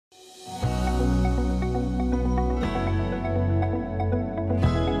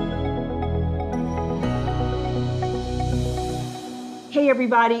Hey,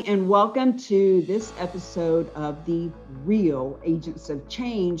 everybody, and welcome to this episode of the Real Agents of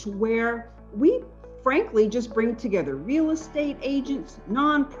Change, where we frankly just bring together real estate agents,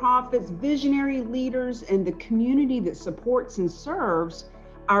 nonprofits, visionary leaders, and the community that supports and serves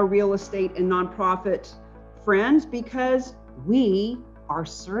our real estate and nonprofit friends, because we are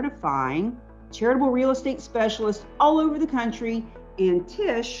certifying charitable real estate specialists all over the country. And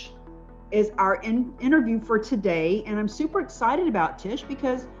Tish is our interview for today. And I'm super excited about Tish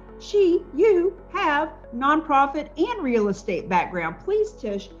because you have nonprofit and real estate background. Please,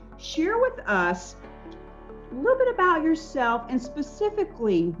 Tish, share with us a little bit about yourself, and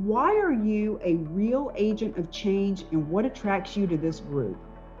specifically, why are you a real agent of change and what attracts you to this group?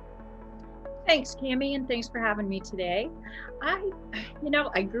 Thanks, Cammie, and thanks for having me today. I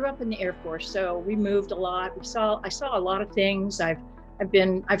grew up in the Air Force, so we moved a lot. I saw a lot of things. I've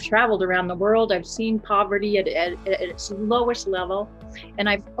traveled around the world. I've seen poverty at its lowest level, and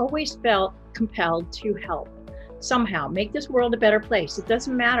I've always felt compelled to help somehow make this world a better place. It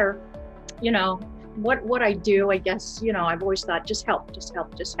doesn't matter, what I do. I guess, I've always thought, just help.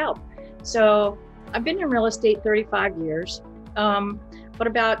 So I've been in real estate 35 years. But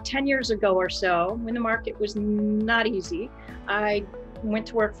about 10 years ago or so, when the market was not easy, I went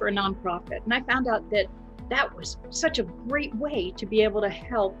to work for a nonprofit, and I found out that was such a great way to be able to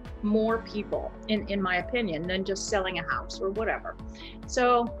help more people, in my opinion, than just selling a house or whatever.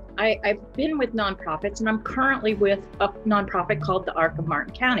 So I've been with nonprofits, and I'm currently with a nonprofit called the Arc of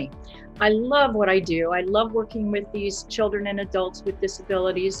Martin County. I love what I do. I love working with these children and adults with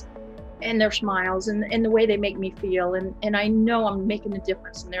disabilities, and their smiles and the way they make me feel. And I know I'm making a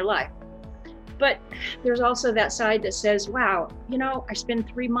difference in their life. But there's also that side that says, wow, I spend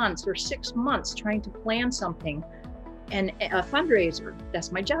 3 months or 6 months trying to plan something, and a fundraiser,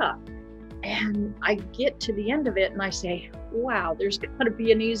 that's my job. And I get to the end of it and I say, wow, there's got to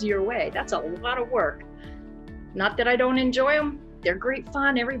be an easier way. That's a lot of work. Not that I don't enjoy them. They're great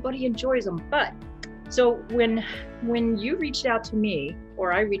fun. Everybody enjoys them. But so when you reached out to me,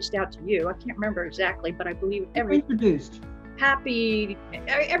 or I reached out to you, I can't remember exactly, but I believe everything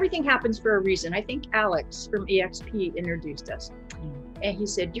happens for a reason. I think Alex from EXP introduced us, and he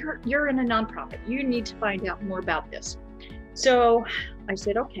said, you're in a nonprofit. You need to find out more about this. So I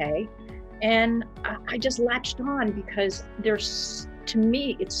said, okay. And I just latched on because to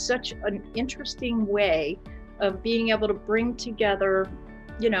me, it's such an interesting way of being able to bring together,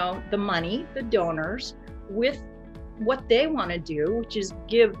 the money, the donors, with what they want to do, which is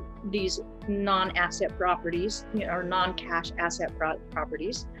give these non-asset properties, or non-cash asset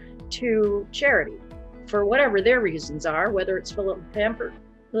properties to charity for whatever their reasons are, whether it's philanthropy,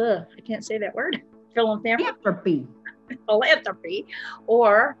 I can't say that word, philanthropy,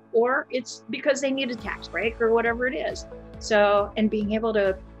 or it's because they need a tax break or whatever it is. So, and being able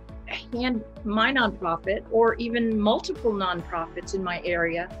to hand my nonprofit, or even multiple nonprofits in my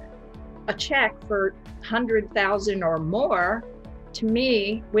area, a check for 100,000 or more, to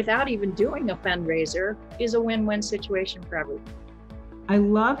me, without even doing a fundraiser, is a win-win situation for everyone. I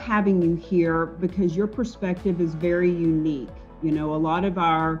love having you here because your perspective is very unique. A lot of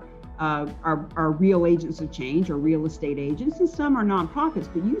our real agents of change are real estate agents, and some are nonprofits,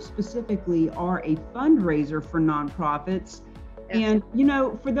 but you specifically are a fundraiser for nonprofits. And,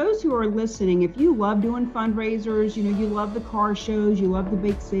 for those who are listening, if you love doing fundraisers, you love the car shows, you love the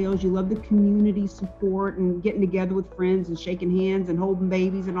bake sales, you love the community support and getting together with friends and shaking hands and holding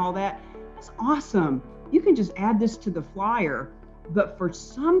babies and all that, that's awesome. You can just add this to the flyer. But for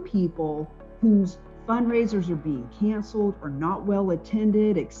some people whose fundraisers are being canceled or not well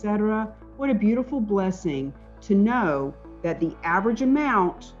attended, etc., what a beautiful blessing to know that the average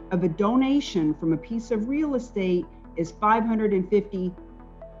amount of a donation from a piece of real estate is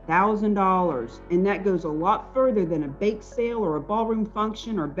 $550,000, and that goes a lot further than a bake sale or a ballroom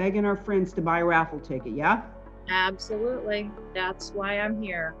function or begging our friends to buy a raffle ticket. Yeah, absolutely. That's why I'm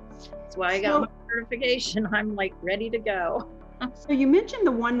here. That's why I got my certification. I'm ready to go. So you mentioned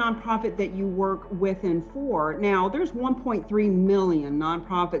the one nonprofit that you work with and for. Now, there's 1.3 million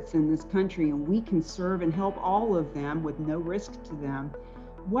nonprofits in this country, and we can serve and help all of them with no risk to them.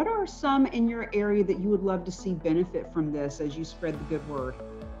 What are some in your area that you would love to see benefit from this as you spread the good word?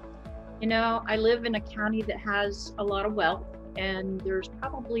 I live in a county that has a lot of wealth, and there's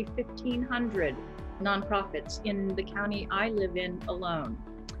probably 1,500 nonprofits in the county I live in alone.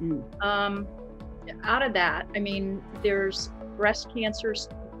 Out of that, there's breast cancer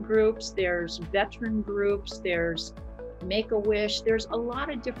groups, there's veteran groups, there's Make-A-Wish. There's a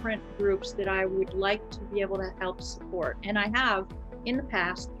lot of different groups that I would like to be able to help support. And I have in the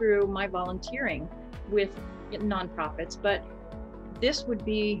past through my volunteering with nonprofits, but this would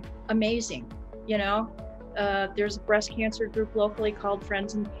be amazing. You know, there's a breast cancer group locally called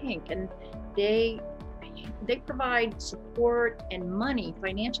Friends in Pink, and they provide support and money,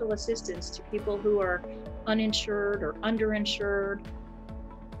 financial assistance to people who are uninsured or underinsured.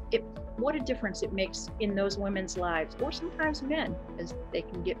 What a difference it makes in those women's lives, or sometimes men, as they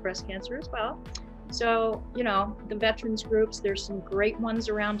can get breast cancer as well. So, you know, the veterans groups, there's some great ones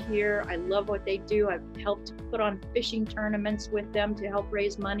around here. I love what they do. I've helped put on fishing tournaments with them to help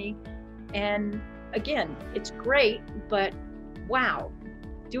raise money. And again, it's great, but wow,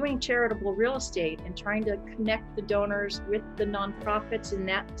 doing charitable real estate and trying to connect the donors with the nonprofits in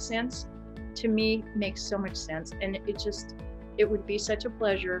that sense, to me, makes so much sense. And it would be such a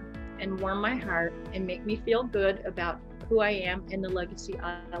pleasure and warm my heart and make me feel good about who I am and the legacy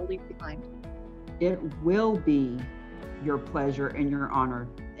I'll leave behind. It will be your pleasure and your honor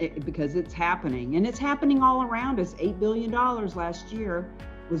because it's happening, and it's happening all around us. $8 billion last year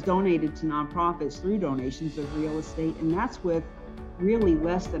was donated to nonprofits through donations of real estate, and that's with really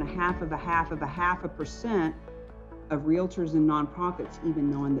less than a half of a percent of realtors and nonprofits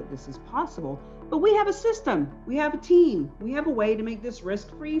even knowing that this is possible. But we have a system, we have a team, we have a way to make this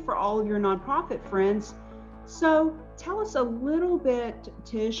risk-free for all of your nonprofit friends. So tell us a little bit,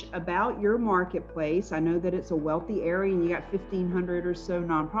 Tish, about your marketplace. I know that it's a wealthy area and you got 1,500 or so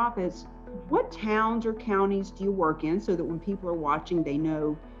nonprofits. What towns or counties do you work in so that when people are watching, they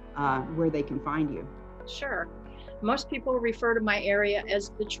know where they can find you? Sure. Most people refer to my area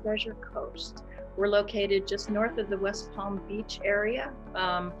as the Treasure Coast. We're located just north of the West Palm Beach area,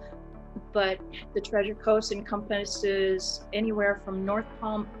 but the Treasure Coast encompasses anywhere from North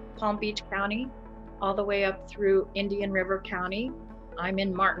Palm Beach County all the way up through Indian River County. I'm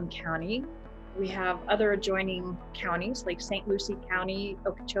in Martin County. We have other adjoining counties like St. Lucie County,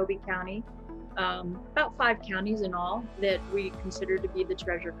 Okeechobee County, about 5 counties in all that we consider to be the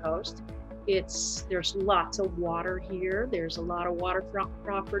Treasure Coast. There's lots of water here. There's a lot of waterfront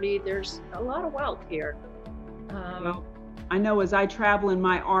property. There's a lot of wealth here. Well, I know as I travel in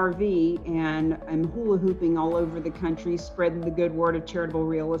my RV and I'm hula hooping all over the country, spreading the good word of charitable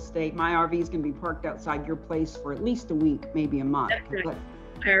real estate, my RV is going to be parked outside your place for at least a week, maybe a month.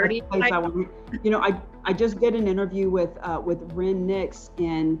 I just did an interview with Ren Nix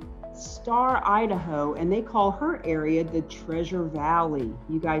in Star, Idaho, and they call her area the Treasure Valley.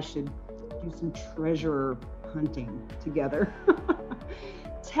 You guys should do some treasure hunting together.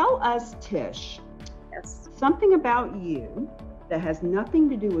 Tell us, Tish, yes, something about you that has nothing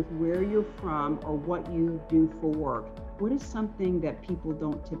to do with where you're from or what you do for work. What is something that people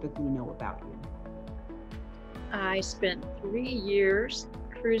don't typically know about you? I spent 3 years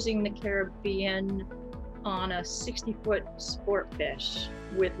cruising the Caribbean on a 60-foot sport fish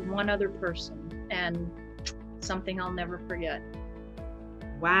with one other person, and something I'll never forget.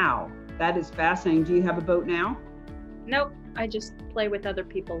 Wow, that is fascinating. Do you have a boat now? Nope, I just play with other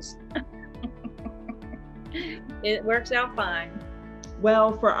people's. It works out fine.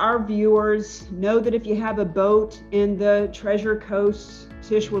 Well, for our viewers, know that if you have a boat in the Treasure Coast,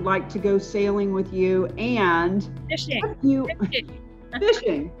 Tish would like to go sailing with you, and Fishing.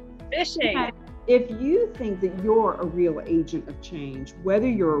 Fishing. And if you think that you're a real agent of change, whether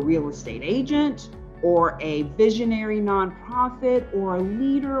you're a real estate agent or a visionary nonprofit or a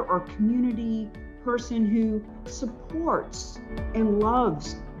leader or community person who supports and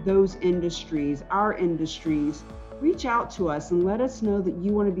loves those industries, our industries, reach out to us and let us know that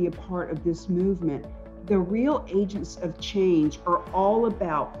you want to be a part of this movement. The Real Agents of Change are all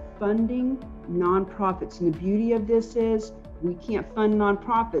about funding nonprofits. And the beauty of this is we can't fund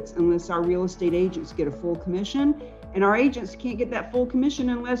nonprofits unless our real estate agents get a full commission, and our agents can't get that full commission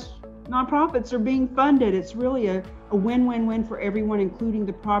unless nonprofits are being funded. It's really a win-win-win for everyone, including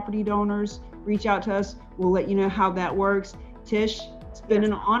the property donors. Reach out to us. We'll let you know how that works. Tish, it's been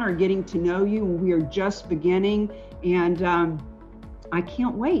an honor getting to know you. We are just beginning, and I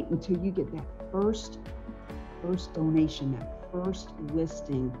can't wait until you get that first donation, that first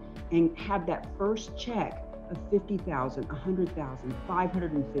listing, and have that first check of $50,000, $100,000,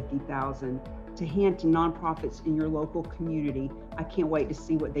 $550,000 to hand to nonprofits in your local community. I can't wait to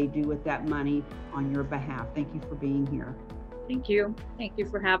see what they do with that money on your behalf. Thank you for being here. Thank you. Thank you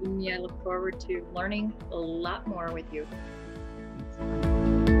for having me. I look forward to learning a lot more with you.